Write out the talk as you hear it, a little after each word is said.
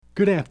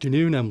Good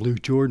afternoon. I'm Lou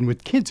Jordan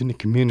with Kids in the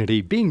Community,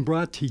 being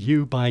brought to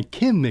you by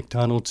Kim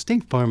McDonald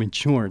State Farm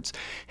Insurance.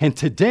 And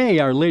today,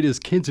 our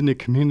latest Kids in the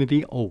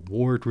Community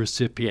award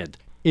recipient.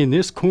 In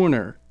this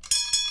corner,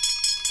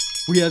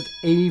 we have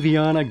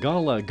Aviana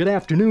Gala. Good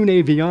afternoon,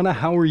 Aviana.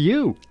 How are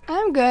you?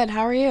 I'm good.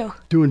 How are you?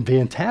 Doing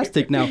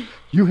fantastic. Now,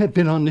 you have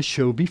been on the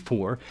show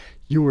before.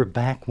 You are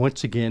back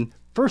once again.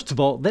 First of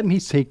all, let me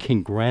say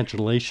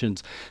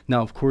congratulations.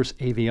 Now, of course,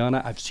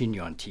 Aviana, I've seen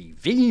you on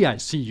TV. I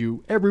see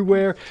you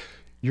everywhere.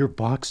 You're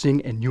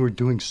boxing, and you are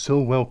doing so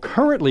well.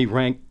 Currently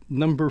ranked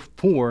number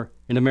 4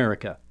 in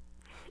America.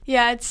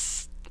 Yeah,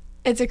 it's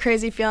a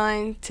crazy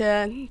feeling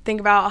to think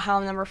about how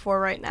I'm number 4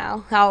 right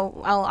now.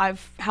 How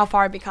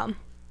far I've become.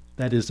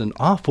 That is an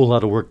awful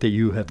lot of work that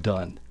you have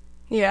done.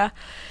 Yeah.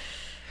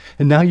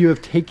 And now you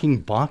have taken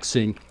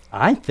boxing,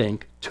 I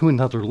think, to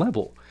another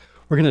level.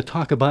 We're going to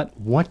talk about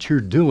what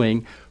you're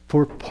doing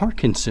for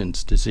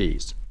Parkinson's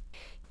disease.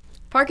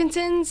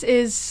 Parkinson's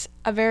is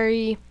a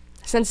very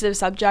sensitive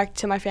subject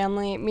to my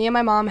family. Me and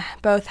my mom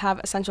both have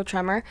essential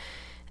tremor,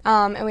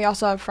 and we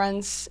also have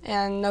friends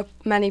and know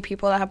many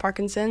people that have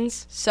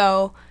Parkinson's.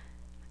 So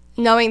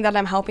knowing that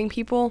I'm helping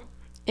people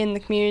in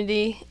the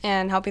community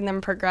and helping them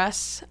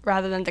progress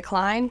rather than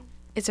decline,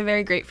 it's a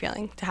very great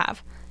feeling to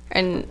have,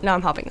 and now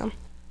I'm helping them.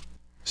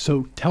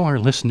 So tell our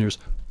listeners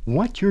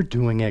what you're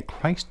doing at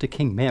Christ the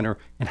King Manor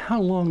and how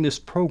long this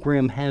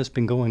program has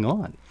been going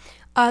on.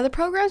 The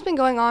program's been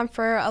going on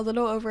for a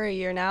little over a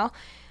year now.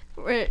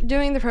 We're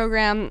doing the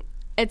program.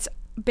 It's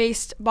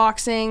based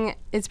boxing.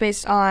 It's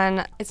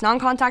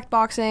non-contact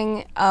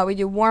boxing. We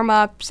do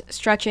warm-ups,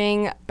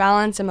 stretching,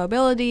 balance and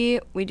mobility.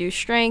 We do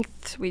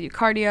strength. We do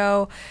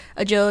cardio,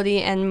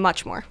 agility, and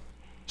much more.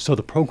 So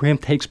the program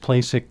takes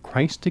place at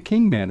Christ the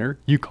King Manor.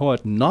 You call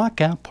it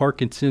Knockout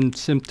Parkinson's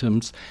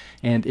Symptoms,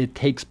 and it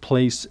takes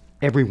place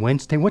every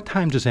Wednesday. What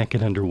time does that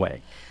get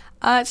underway?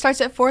 It starts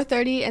at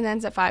 4:30 and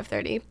ends at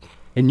 5:30.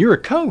 And you're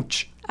a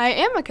coach. I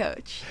am a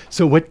coach.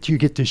 So what do you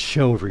get to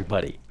show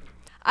everybody?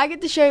 I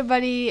get to show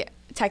everybody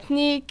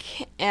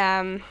technique.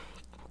 I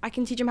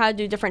can teach them how to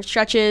do different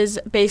stretches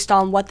based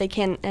on what they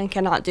can and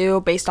cannot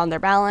do, based on their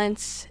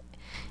balance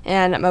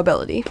and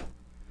mobility.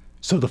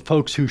 So the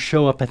folks who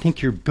show up, I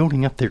think you're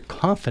building up their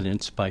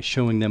confidence by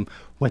showing them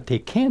what they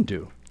can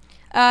do.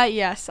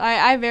 Yes, I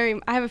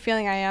have a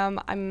feeling I am.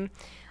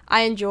 I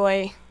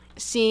enjoy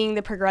seeing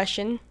the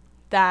progression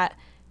that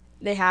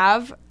they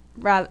have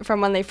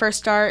from when they first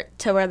start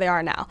to where they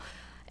are now.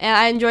 And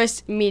I enjoy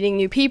meeting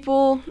new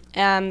people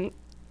and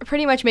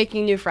pretty much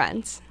making new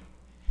friends.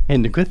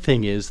 And the good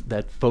thing is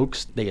that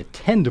folks, they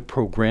attend the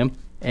program,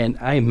 and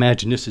I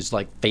imagine this is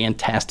like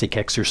fantastic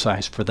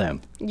exercise for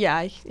them.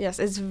 Yeah, yes,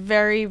 it's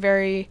very,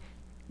 very,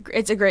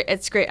 it's great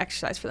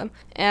exercise for them.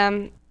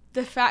 And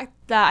the fact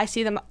that I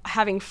see them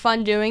having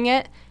fun doing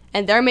it,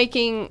 and they're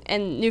making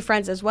new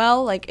friends as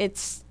well, like,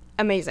 it's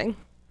amazing.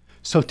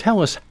 So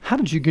tell us, how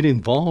did you get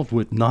involved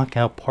with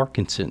Knockout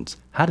Parkinson's?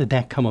 How did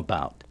that come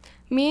about?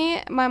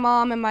 Me, my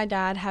mom, and my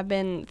dad have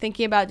been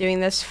thinking about doing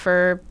this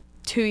for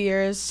 2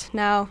 years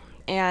now,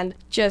 and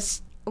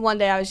just one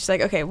day I was just like,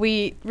 okay,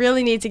 we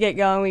really need to get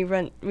going.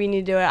 We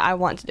need to do it. I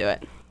want to do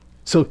it.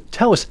 So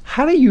tell us,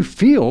 how do you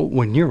feel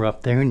when you're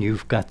up there and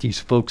you've got these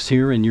folks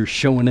here and you're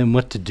showing them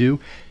what to do?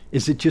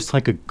 Is it just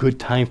like a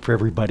good time for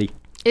everybody?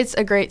 It's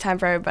a great time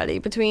for everybody.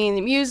 Between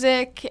the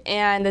music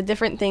and the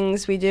different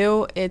things we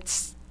do,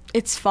 it's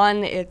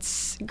fun.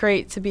 It's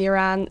great to be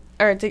around,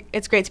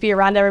 it's great to be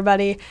around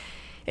everybody.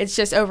 It's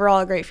just overall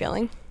a great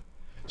feeling.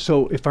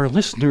 So if our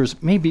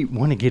listeners maybe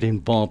want to get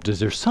involved, is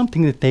there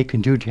something that they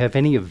can do? Do you have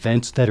any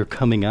events that are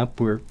coming up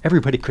where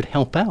everybody could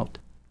help out?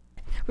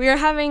 We are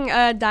having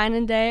a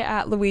dine-in day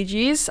at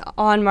Luigi's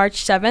on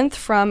March 7th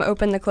from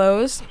open to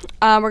close.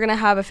 We're going to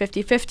have a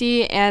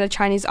 50-50 and a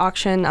Chinese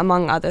auction,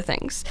 among other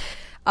things.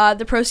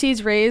 The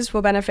proceeds raised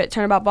will benefit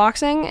Turnabout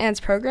Boxing and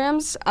its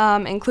programs,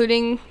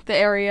 including the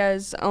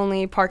area's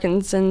only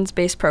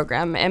Parkinson's-based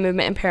program and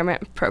movement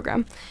impairment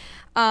program.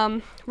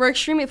 We're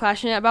extremely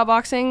passionate about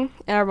boxing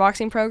and our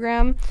boxing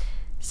program,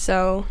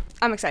 so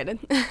I'm excited.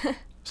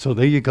 So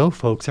there you go,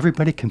 folks.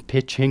 Everybody can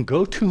pitch in,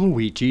 go to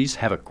Luigi's,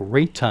 have a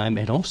great time,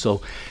 and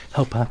also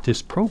help out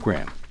this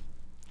program.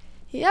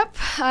 Yep,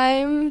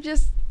 I'm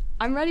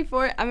ready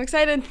for it. I'm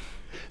excited.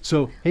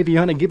 So,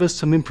 Aviana, give us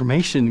some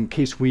information in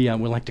case we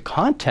would like to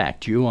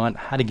contact you on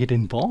how to get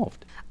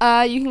involved.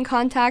 You can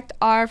contact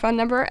our phone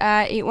number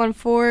at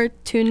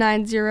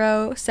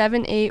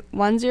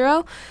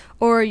 814-290-7810,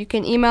 or you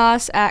can email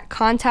us at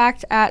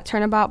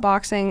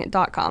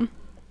contact@turnaboutboxing.com.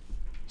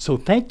 So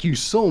thank you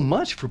so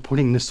much for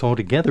putting this all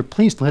together.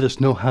 Please let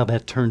us know how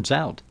that turns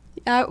out.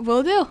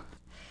 Will do.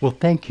 Well,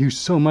 thank you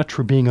so much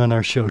for being on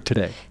our show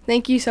today.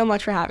 Thank you so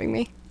much for having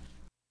me.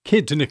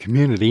 Kids in the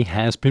Community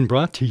has been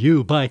brought to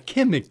you by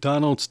Kim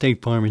McDonald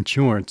State Farm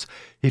Insurance.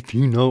 If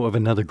you know of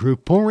another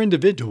group or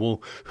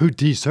individual who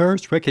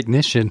deserves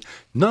recognition,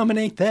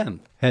 nominate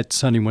them at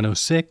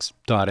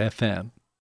Sunny106.fm.